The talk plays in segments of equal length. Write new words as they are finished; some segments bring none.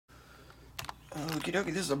Okie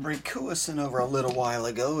dokie, this is a break Kua sent over a little while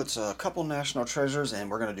ago. It's a couple National Treasures, and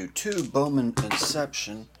we're going to do 2 Bowman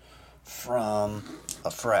Inception from a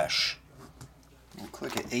fresh. We'll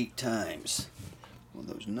click it 8 times. One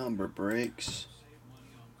of those number breaks.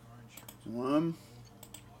 1,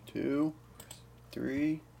 2,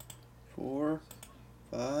 3, 4,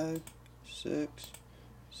 5, 6,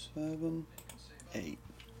 7, 8.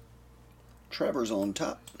 Trevor's on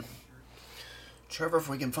top. Trevor, if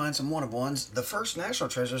we can find some one-of-ones. The first National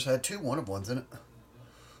Treasures had 2 one-of-ones in it.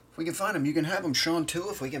 If we can find them, you can have them. Sean, too.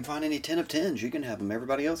 If we can find any 10 of 10s, you can have them.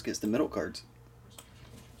 Everybody else gets the middle cards.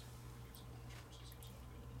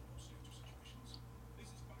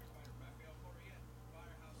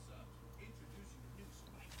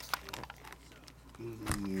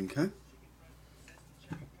 Okay.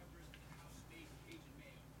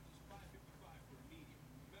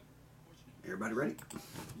 Everybody ready?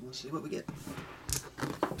 Let's see what we get.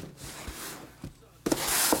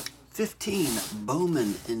 15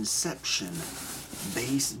 Bowman Inception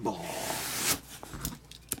Baseball.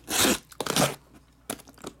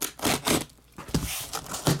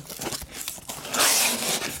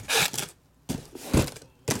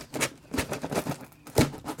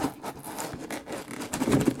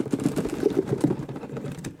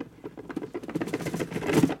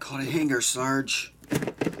 Caught a hanger, Sarge.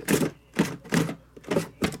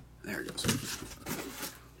 There it goes.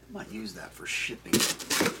 Might use that for shipping.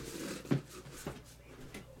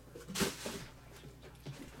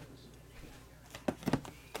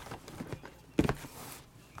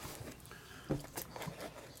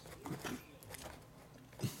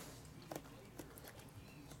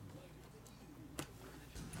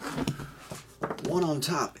 One on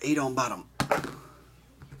top, 8 on bottom.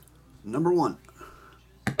 Number 1.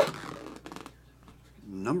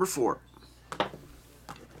 Number 4.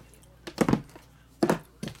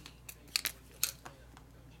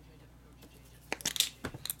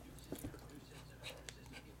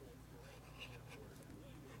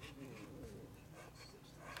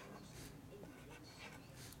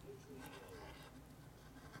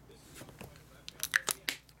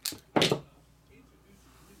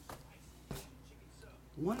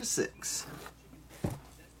 One to 6.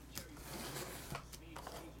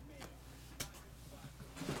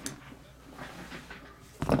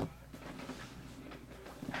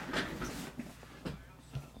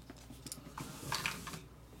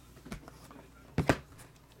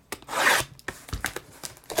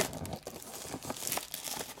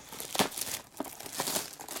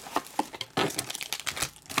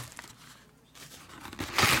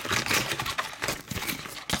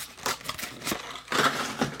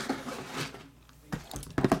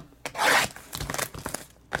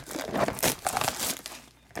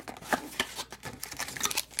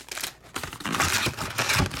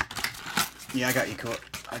 Yeah, I got you, Cook.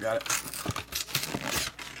 I got it.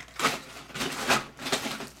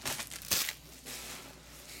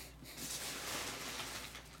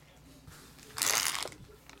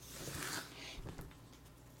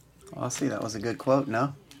 Oh, I see. That was a good quote,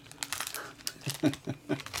 no?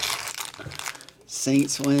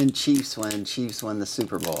 Saints win, Chiefs win. Chiefs win the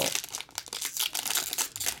Super Bowl.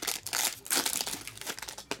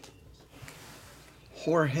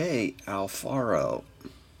 Jorge Alfaro.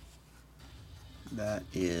 That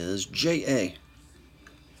is J.A.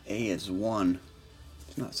 A is 1.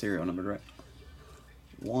 It's not serial numbered, right?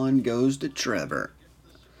 1 goes to Trevor.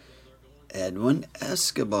 Edwin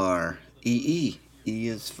Escobar. E.E. E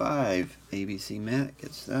is 5. ABC Matt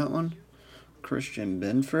gets that one. Christian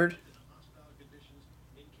Benford.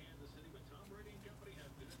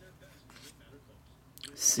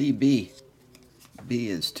 C.B. B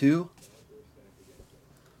is 2.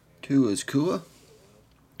 2 is Kua.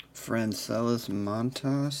 Francelis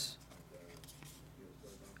Montas.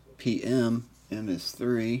 PM. M is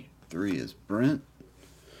 3. 3 is Brent.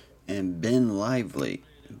 And Ben Lively.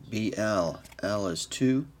 BL. L is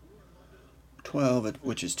 2. 12,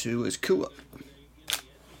 which is 2, is Kua.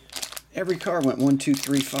 Every card went 1, 2,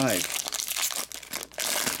 3,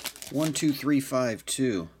 5. 1, 2, 3, 5,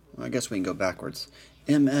 2. Well, I guess we can go backwards.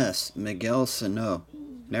 MS. Miguel Sano.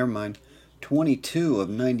 Never mind. 22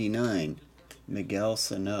 of 99. Miguel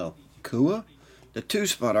Sano. Kua? The 2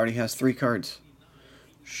 spot already has 3 cards.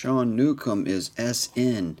 Sean Newcomb is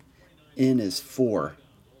SN. N is 4.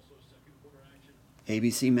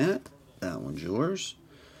 ABC Matt? That one's yours.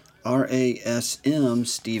 RASM.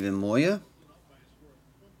 Stephen Moya.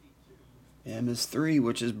 M is 3,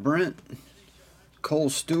 which is Brent. Cole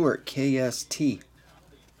Stewart. KST.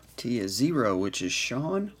 T is 0, which is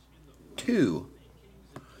Sean. 2.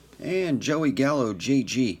 And Joey Gallo,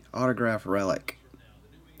 JG, autograph relic.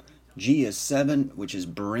 G is 7, which is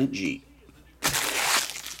Brent G.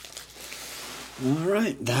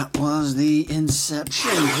 Alright, that was the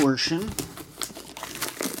Inception portion.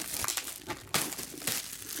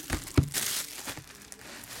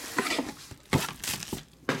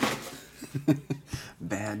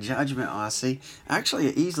 Bad judgment, Aussie. Actually,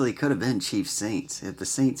 it easily could have been Chiefs Saints. If the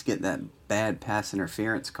Saints get that bad pass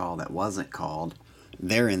interference call that wasn't called,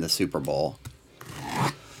 they're in the Super Bowl.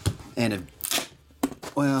 And if,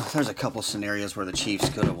 well, there's a couple scenarios where the Chiefs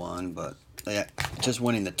could have won, but just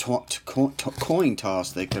winning the coin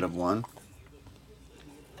toss, they could have won.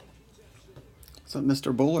 What's up,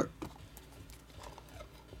 Mr. Bullard?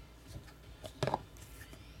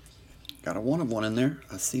 Got a 1 of 1 in there.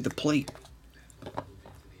 I see the plate.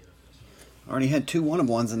 Already had 2 1 of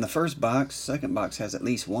 1s in the first box. Second box has at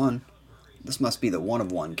least 1. This must be the 1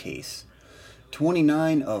 of 1 case.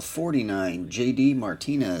 29 of 49. J.D.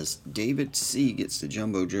 Martinez. David C. gets the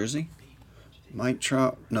jumbo jersey.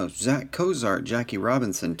 Zach Cozart. Jackie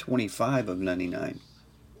Robinson. 25 of 99.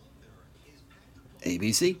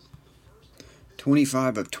 ABC.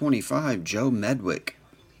 25 of 25. Joe Medwick.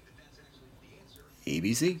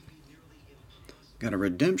 ABC. Got a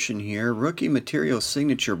redemption here. Rookie material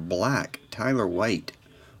signature black. Tyler White.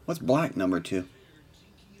 What's black number 2?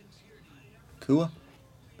 Kua?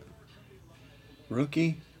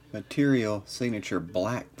 Rookie material signature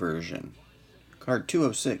black version. Card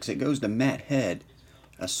 206. It goes to Matt Head,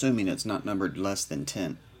 assuming it's not numbered less than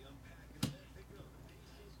 10.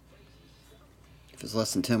 If it's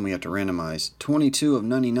less than 10, we have to randomize. 22 of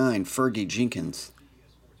 99. Fergie Jenkins.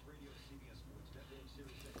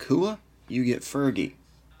 Kua? You get Fergie.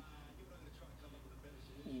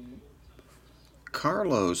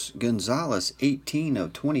 Carlos Gonzalez, 18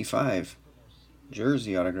 of 25.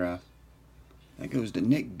 Jersey autograph. That goes to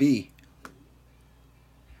Nick B.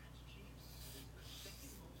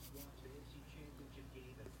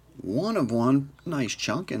 One of 1. Nice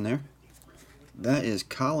chunk in there. That is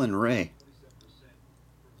Colin Ray.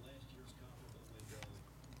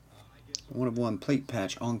 1 of 1 plate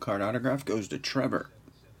patch on-card autograph goes to Trevor.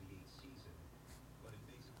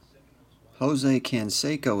 Jose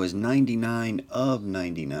Canseco is 99 of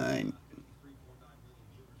 99.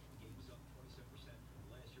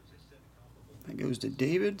 That goes to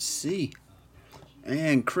David C.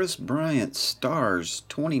 And Chris Bryant, Stars,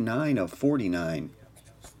 29 of 49.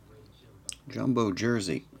 Jumbo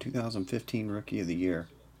jersey, 2015 Rookie of the Year.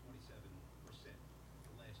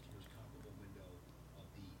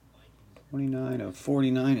 29 of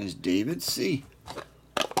 49 is David C.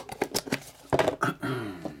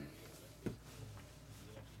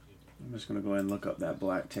 I'm just going to go ahead and look up that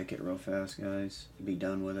black ticket real fast, guys. Be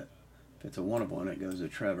done with it. If it's a 1 of 1, it goes to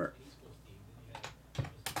Trevor.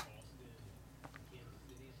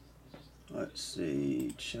 Let's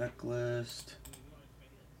see. Checklist.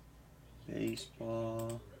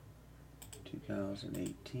 Baseball.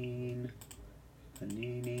 2018.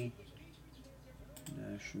 Panini.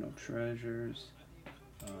 National Treasures.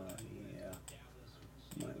 Yeah.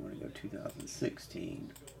 Might want to go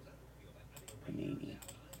 2016. Panini.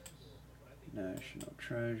 National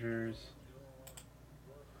Treasures.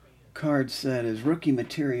 Card set is rookie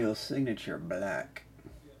material signature black.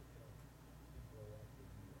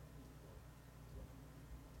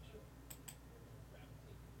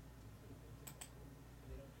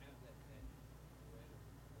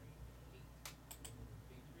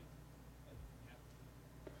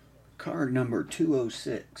 Card number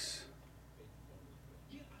 206.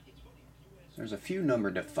 There's a few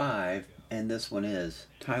numbered to 5, and this one is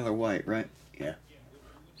Tyler White, right? Yeah.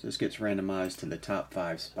 So this gets randomized to the top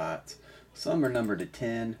 5 spots. Some are numbered to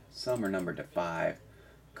 10, some are numbered to 5.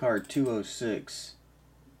 Card 206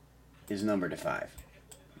 is numbered to 5.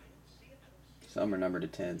 Some are numbered to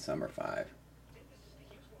 10, some are 5.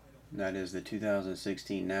 That is the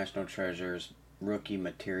 2016 National Treasures Rookie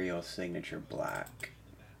Material Signature Black.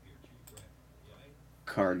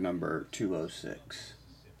 Card number 206.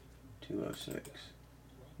 206.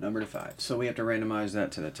 Number to 5. So we have to randomize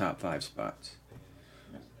that to the top 5 spots.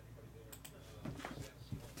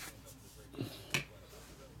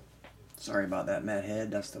 Sorry about that, Matt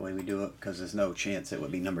Head. That's the way we do it, because there's no chance it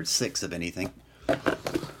would be numbered 6 of anything.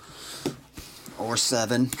 Or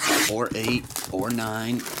 7, or 8, or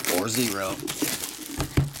 9, or 0.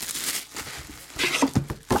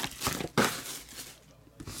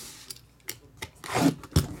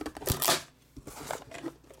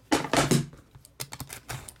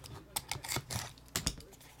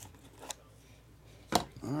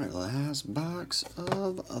 Alright, last box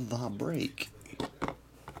of the break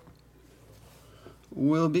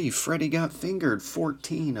will be Freddie Got Fingered,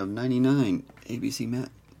 14 of 99. ABC Matt.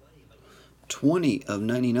 20 of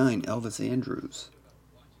 99, Elvis Andrews.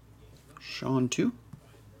 Sean 2.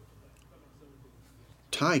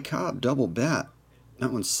 Ty Cobb, double bat.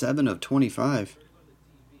 That one's 7 of 25.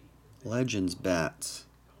 Legends bats.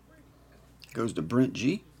 Goes to Brent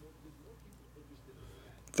G.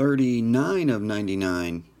 39 of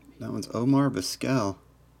 99. That one's Omar Vizquel.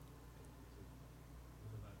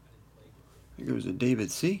 Here goes to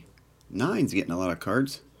David C. 9's getting a lot of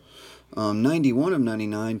cards. 91 of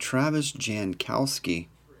 99, Travis Jankowski.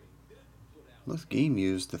 Less game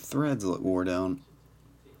used. The threads look wore down.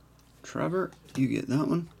 Trevor, you get that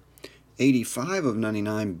one. 85 of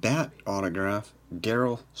 99, bat autograph,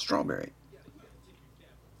 Darryl Strawberry.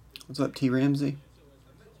 What's up, T. Ramsey?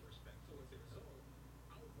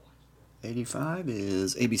 85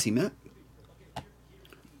 is ABC Met.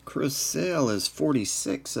 Chris Sale is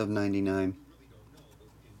 46 of 99.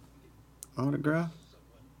 Autograph.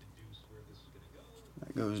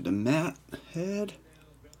 That goes to Matt Head.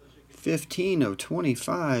 15 of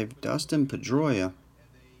 25, Dustin Pedroia.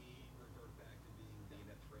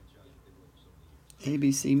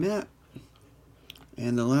 ABC Met.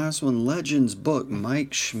 And the last one, Legends book,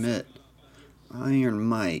 Mike Schmidt. Iron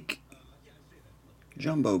Mike.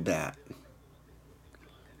 Jumbo bat.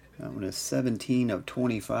 That one is 17 of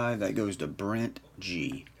 25. That goes to Brent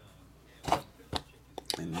G.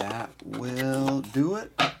 And that will do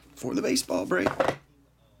it for the baseball break.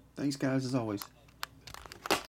 Thanks, guys, as always.